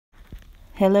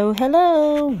Hello,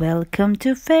 hello! Welcome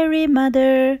to Fairy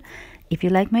Mother. If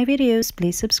you like my videos,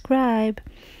 please subscribe.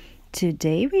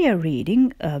 Today we are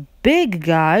reading A Big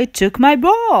Guy Took My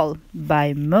Ball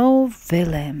by Mo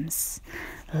Willems.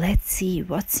 Let's see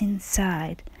what's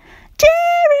inside.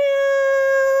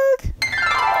 Gerald!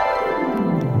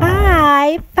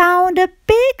 I found a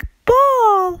big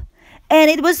ball and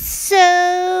it was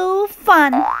so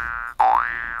fun.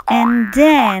 And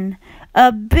then a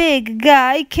big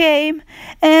guy came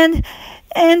and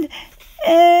he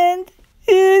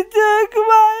took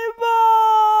my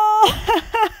ball.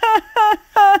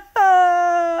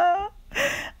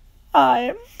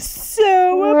 I'm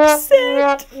so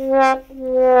upset.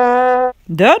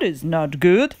 That is not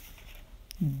good.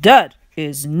 That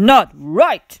is not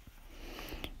right.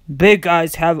 Big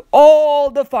guys have all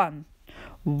the fun.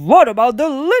 What about the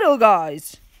little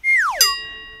guys?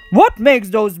 What makes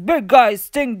those big guys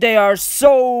think they are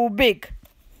so big?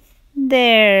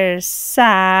 Their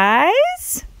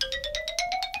size?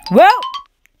 Well,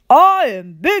 I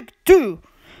am big too.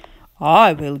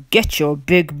 I will get your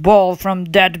big ball from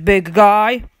that big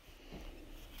guy.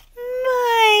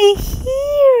 My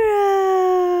hero.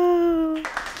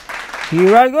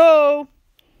 Here I go.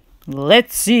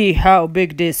 Let's see how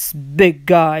big this big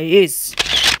guy is.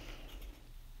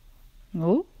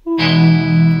 Oh.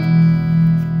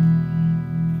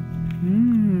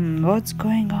 What's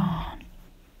going on?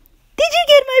 Did you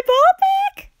get my ball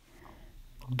back?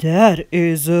 That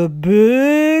is a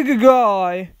big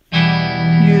guy.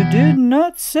 You did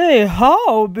not say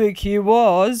how big he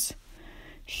was.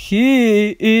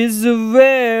 He is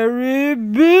very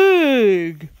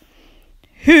big.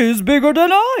 He's bigger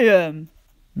than I am.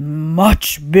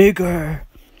 Much bigger.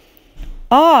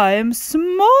 I am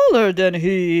smaller than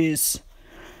he is.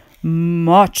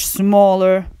 Much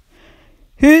smaller.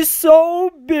 He's so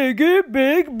big.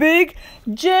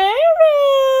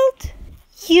 Gerald!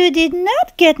 You did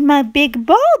not get my big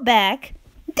ball back,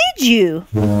 did you?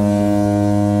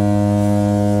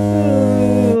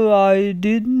 I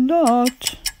did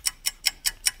not.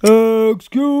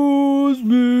 Excuse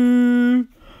me.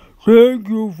 Thank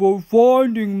you for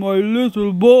finding my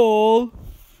little ball.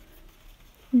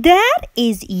 That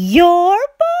is your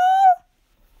ball?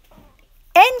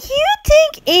 And you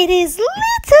think it is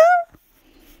little?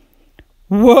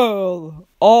 Well,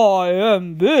 I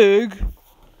am big.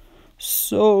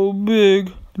 So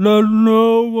big that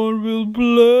no one will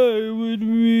play with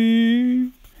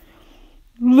me.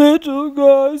 Little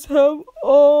guys have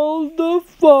all the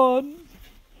fun.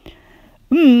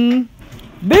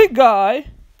 Big guy.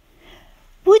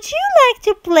 Would you like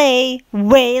to play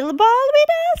whale ball with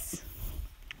us?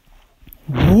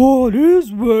 What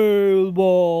is whale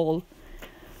ball?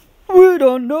 We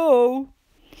don't know.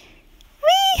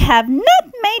 We have not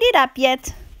made it up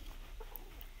yet.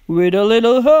 With a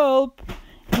little help,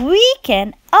 we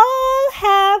can all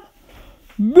have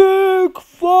big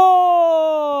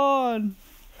fun.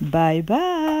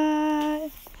 Bye-bye.